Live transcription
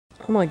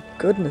Oh my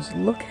goodness,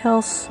 look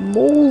how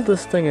small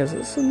this thing is.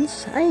 It's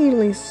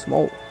insanely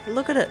small.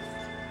 Look at it.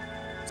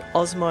 It's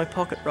Osmo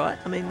Pocket, right?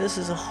 I mean, this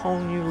is a whole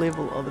new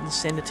level of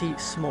insanity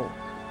small.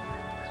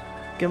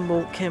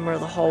 Gimbal, camera,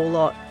 the whole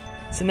lot.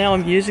 So now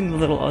I'm using the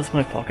little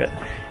Osmo Pocket,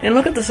 and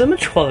look at this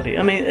image quality.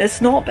 I mean, it's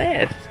not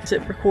bad.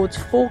 It records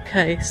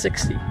 4K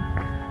 60.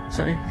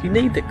 So if you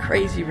need the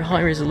crazy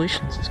high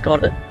resolutions, it's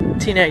got it.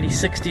 1080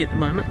 60 at the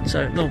moment,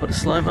 so a little bit of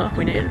slow-mo if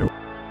we need it.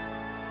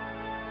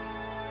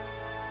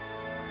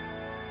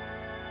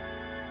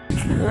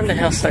 I wonder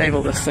how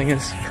stable this thing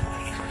is.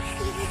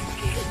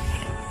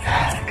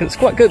 Because it's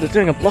quite good. They're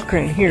doing a blocker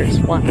in here, it's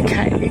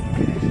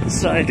 1K.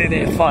 So I do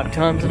that 5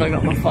 times and I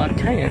got my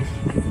 5K in.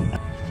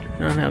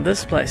 Oh, now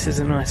this place is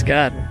a nice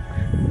garden.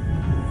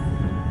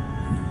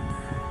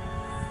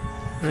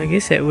 I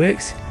guess that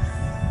works.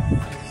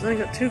 It's only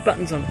got 2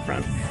 buttons on the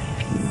front.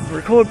 A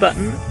record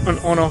button, an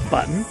on-off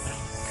button.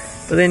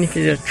 But then if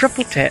you do a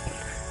triple tap,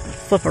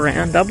 flip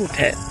around, double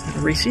tap,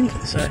 and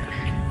recenter. So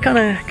kind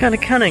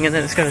of cunning, and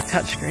then it's got a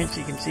touch screen so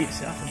you can see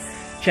yourself and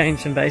change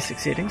some basic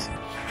settings.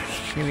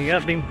 Here we go,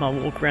 been my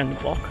walk around the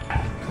block.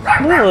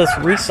 Look at all this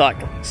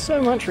recycling,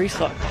 so much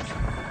recycling.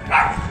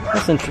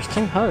 That's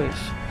interesting. Hose.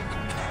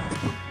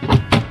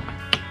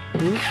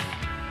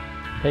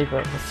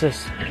 Paper, what's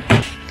this?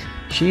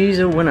 She's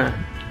a winner.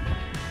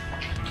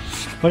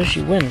 What does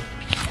she win?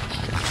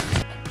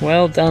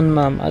 Well done,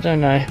 Mum. I don't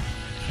know.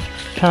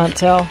 Can't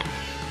tell.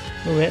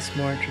 Oh, that's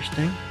more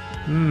interesting.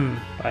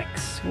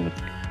 Bikes.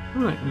 I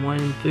like wine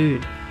and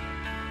food.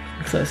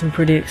 Looks like some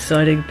pretty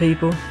exciting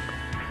people.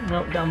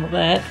 Not done with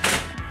that.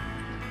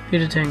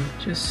 Editing.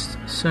 Just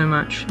so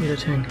much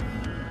editing.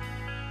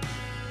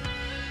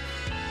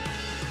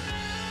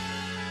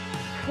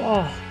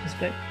 Oh, just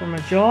back from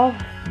a job.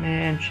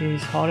 Man,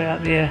 she's hot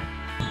out there.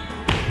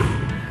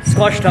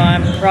 Squash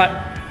time. Right.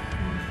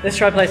 Let's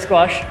try play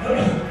squash.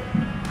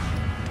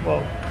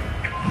 Whoa.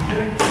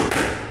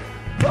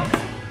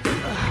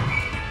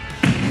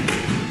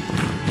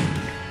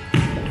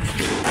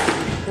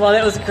 Well,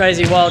 that was a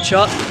crazy wild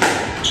shot.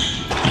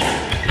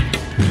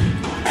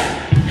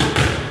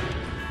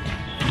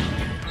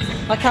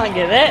 I can't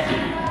get that.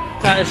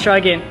 Right, let's try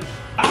again.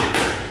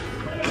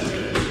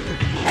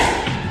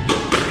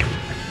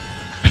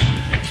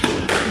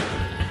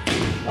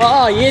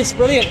 Oh yes,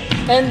 brilliant.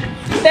 And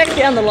back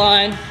down the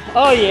line.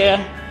 Oh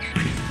yeah.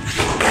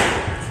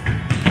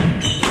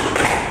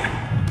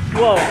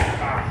 Whoa.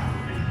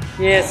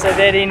 Yeah, so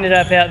that ended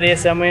up out there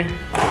somewhere.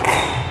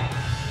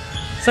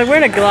 So we're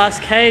in a glass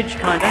cage,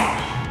 kinda.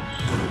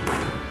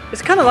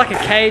 It's kinda like a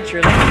cage,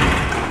 really.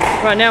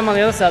 Right, now I'm on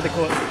the other side of the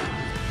court.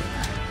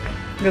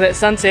 Look at that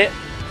sunset.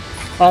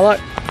 Oh look.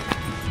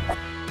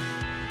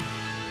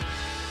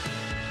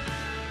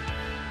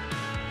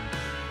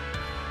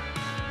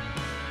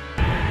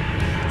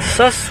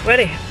 So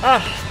sweaty.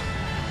 Oh,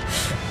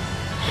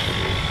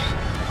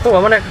 I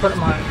wonder if I could put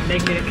my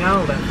magnetic car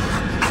over.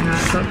 No,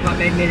 it's not quite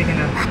magnetic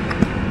enough.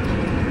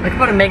 I could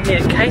put a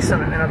magnetic case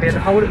on it and then I'll be able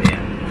to hold it there.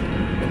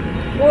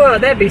 Whoa,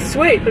 that'd be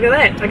sweet. Look at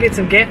that. I'll get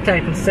some gaff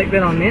tape and stick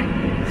that on there.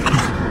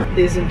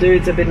 There's some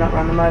dudes, I better not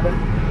run them over.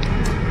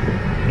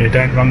 Yeah,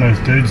 don't run those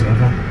dudes over.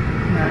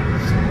 No.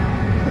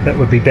 That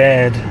would be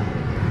bad.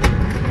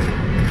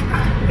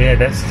 Yeah,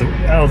 that's the...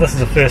 Oh, this is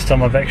the first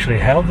time I've actually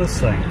held this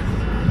thing.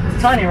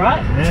 It's tiny,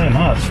 right? Yeah,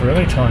 no, it's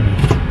really tiny.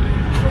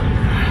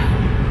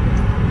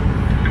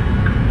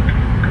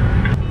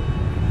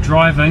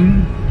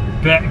 Driving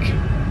back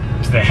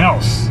to the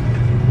house.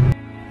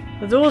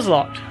 The door's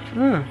locked.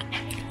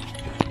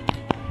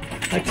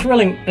 Like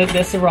thrilling,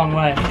 that's the wrong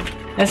way.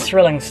 That's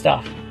thrilling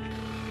stuff.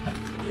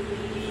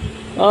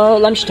 Oh,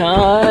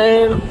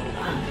 lunchtime.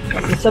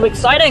 This is so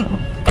exciting.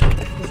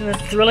 Isn't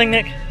this thrilling,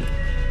 Nick?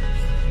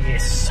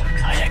 Yes, so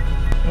exciting.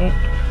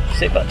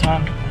 Seatbelt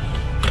time.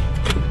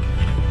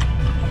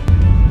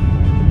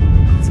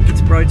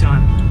 It's bro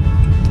time.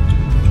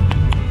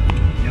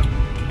 Yep.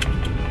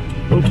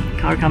 Oh,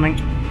 car coming.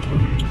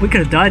 We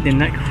could have died then,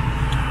 Nick.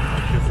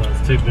 Because I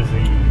was too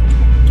busy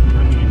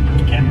looking at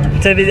the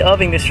camera. Too busy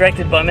being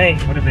distracted by me.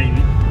 Would have been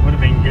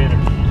good if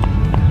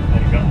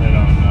you got that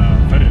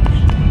on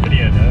footage,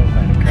 video though, if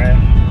I had a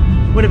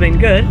crash. Would have been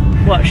good.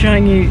 What,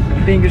 showing you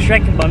being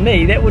distracted by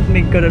me? That wouldn't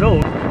be good at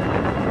all.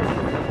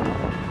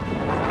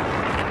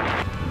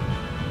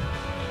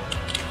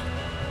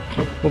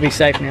 We'll be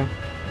safe now.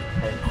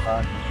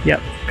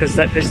 Yep, because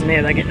that person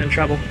there, they're getting in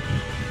trouble.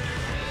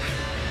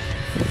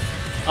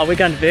 Oh, we're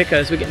going to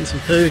Virco's, we're getting some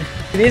food.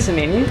 There's the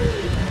menu.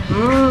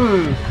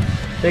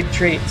 Big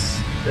treats.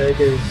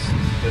 Burgers.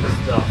 Good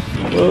stuff.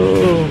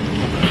 Whoa.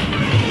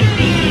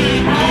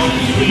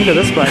 Look at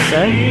this place,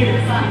 eh?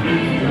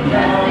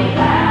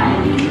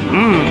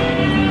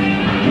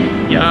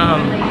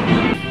 Yum.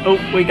 Oh,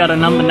 we got a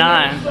number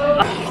 9.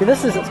 See,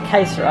 this is its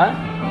case, right?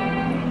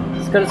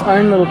 It's got its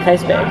own little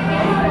case bag.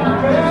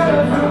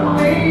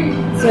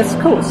 So it's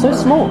cool, it's so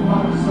small.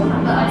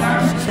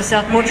 The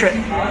South Portrait.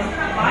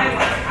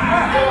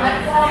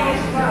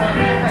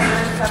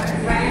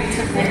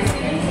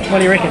 What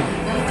do you reckon?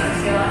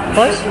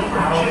 Close?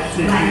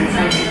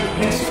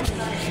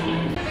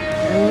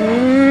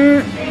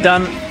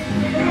 Done.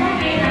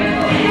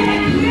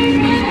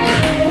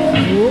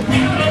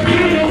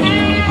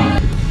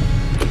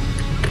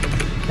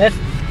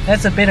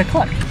 That's a better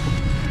click. You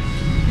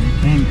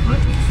can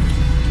click.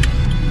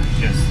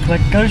 Just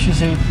Click, goes your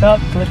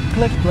seatbelt, click,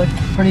 click, click.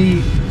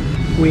 Pretty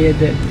weird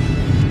that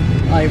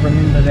I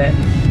remember that.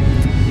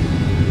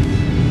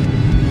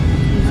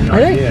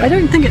 I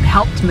don't think it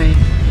helped me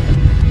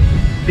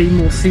be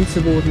more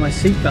sensible with my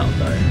seatbelt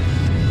though.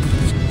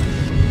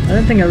 I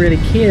don't think I really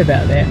cared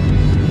about that.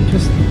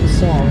 Just the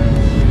song.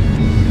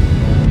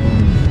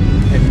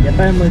 And your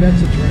family,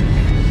 that's a drink.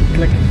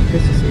 Click,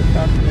 goes your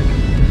seatbelt, click,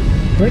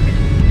 click,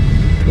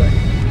 click.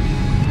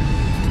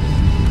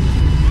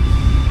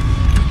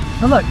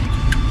 Oh look,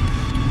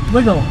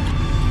 wiggle.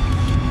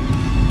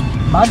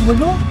 Mud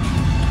wiggle?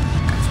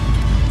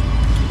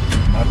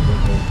 mud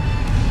wiggle.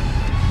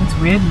 It's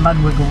weird, mud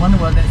wiggle. Wonder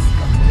what that's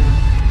got to do with.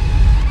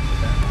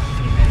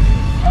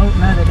 Oh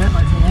no, they don't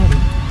like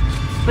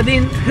 1080. But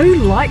then, who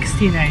likes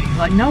 1080?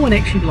 Like, no one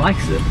actually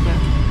likes it, but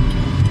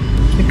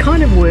it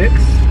kind of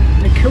works.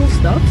 It kills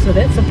stuff, so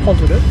that's a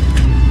positive,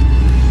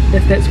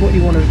 if that's what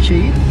you want to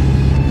achieve.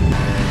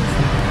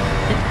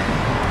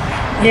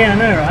 Yeah, I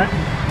know, right?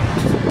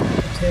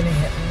 Turning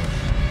it.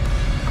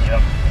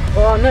 Yep.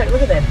 Oh no,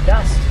 look at that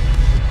dust.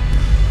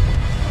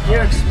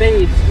 Your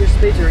speeds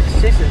are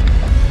excessive.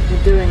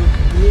 You're doing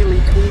nearly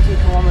 20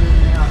 kilometers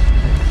an hour.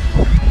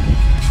 What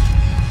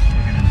are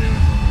you going to do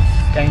with all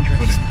this Dangerous.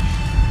 footage?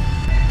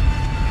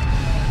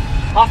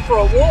 After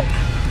a walk?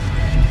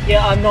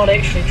 Yeah, I'm not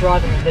actually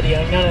driving a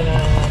video. No.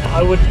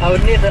 I would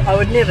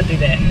never do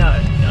that. No.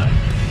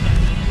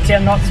 See,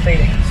 I'm not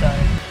speeding, so.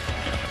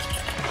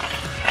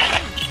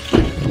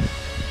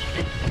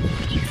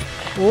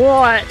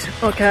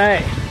 Right,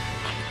 okay.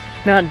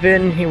 Mount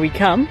Vernon, here we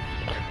come.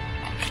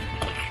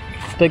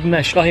 Big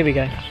Mish. Oh, here we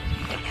go.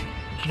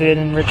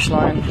 Vernon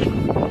Ridgeline.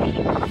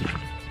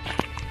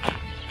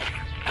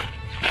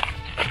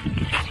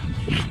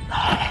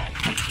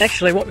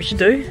 Actually, what we should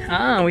do?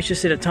 We should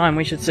set a time.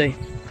 We should see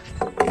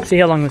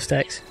how long this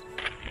takes.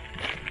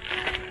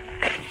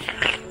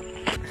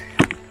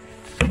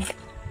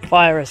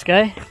 Fire risk,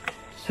 eh?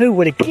 Who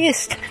would have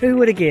guessed? Who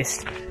would have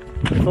guessed?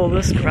 With all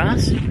this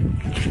grass.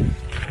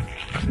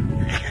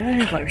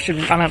 Like we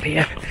should run up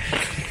here.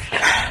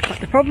 But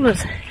the problem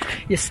is,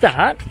 you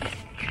start,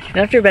 and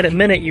after about a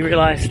minute you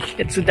realise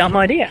it's a dumb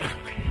idea.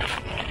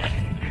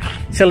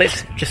 So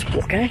let's just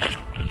walk, eh?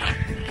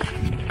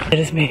 It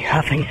is me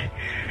huffing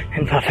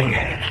and puffing.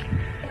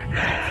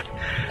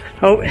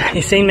 Oh,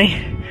 you seen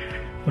me?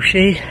 Or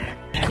she?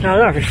 No,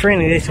 they're not very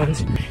friendly, these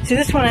ones. See,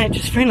 this one ain't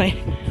just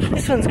friendly.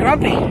 This one's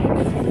grumpy.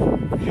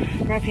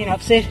 Grumpy and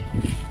upset.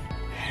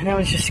 And that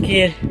one's just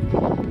scared.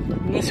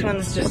 And this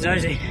one's just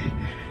dozy.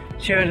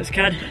 Chewing its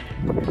cud.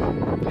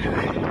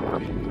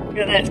 Look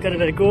at that, it's got a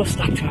bit of gore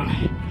stuck to him.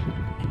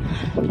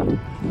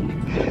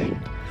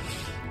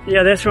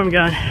 Yeah, that's where I'm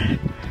going.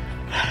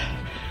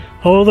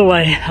 All the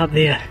way up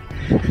there.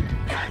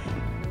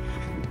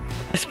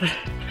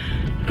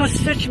 Of course,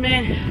 such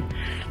man.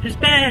 It's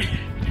bad.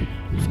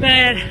 It's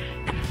bad.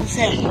 What's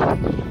that?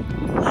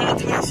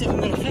 27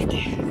 minute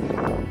 50.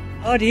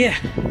 Oh dear.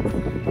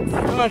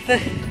 I'm on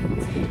 50.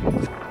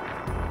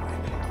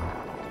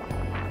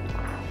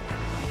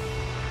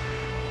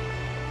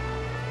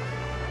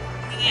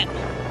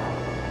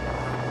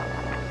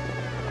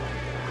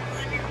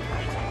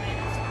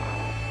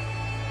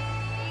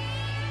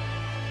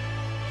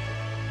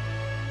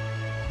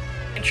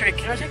 Trick.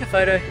 Can I take a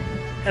photo?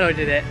 How do I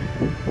do that?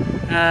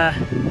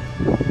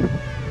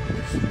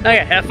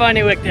 Okay, I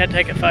finally worked out how to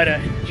take a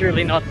photo. It's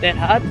really not that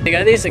hard. There you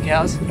go, there's the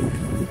cows.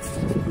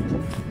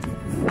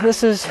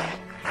 This is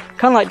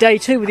kind of like day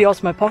 2 with the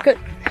Osmo Pocket.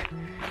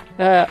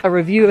 A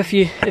review if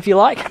you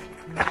like.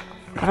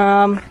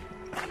 What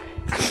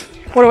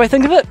do I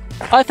think of it?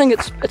 I think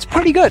it's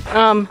pretty good.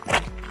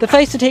 The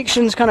face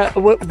detection's kind of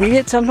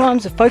weird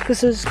sometimes. The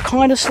focus is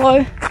kind of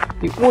slow.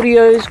 The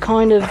audio's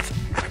kind of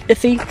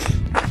iffy.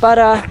 But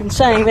in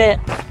saying that,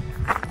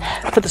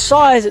 for the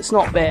size, it's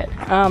not bad.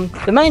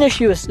 The main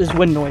issue is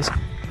wind noise.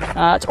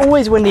 It's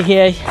always windy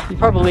here. You're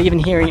probably even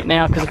hearing it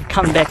now because it's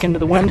come back into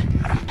the wind.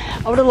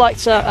 I would have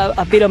liked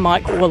a better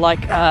mic or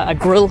like a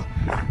grill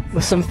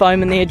with some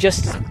foam in there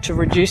just to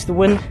reduce the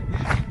wind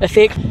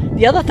effect.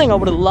 The other thing I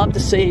would have loved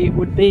to see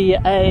would be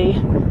a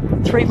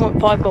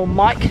 3.5mm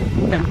mic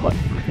input.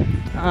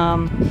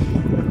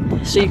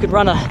 So you could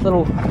run a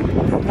little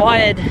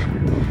wired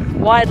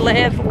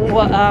lav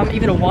or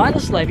even a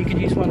wireless lav. You could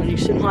use one of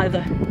these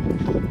Sennheiser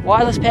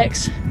wireless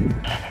packs.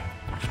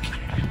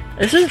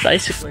 This is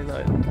basically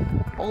the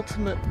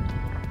ultimate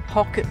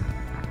pocket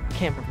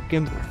camera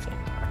gimbal thing.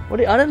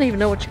 I don't even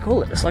know what you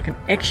call it. It's like an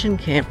action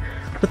cam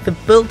with the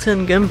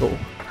built-in gimbal.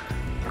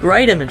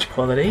 Great image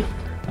quality,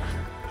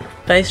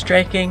 face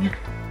tracking,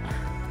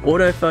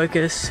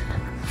 autofocus,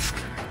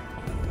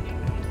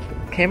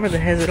 camera that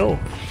has it all.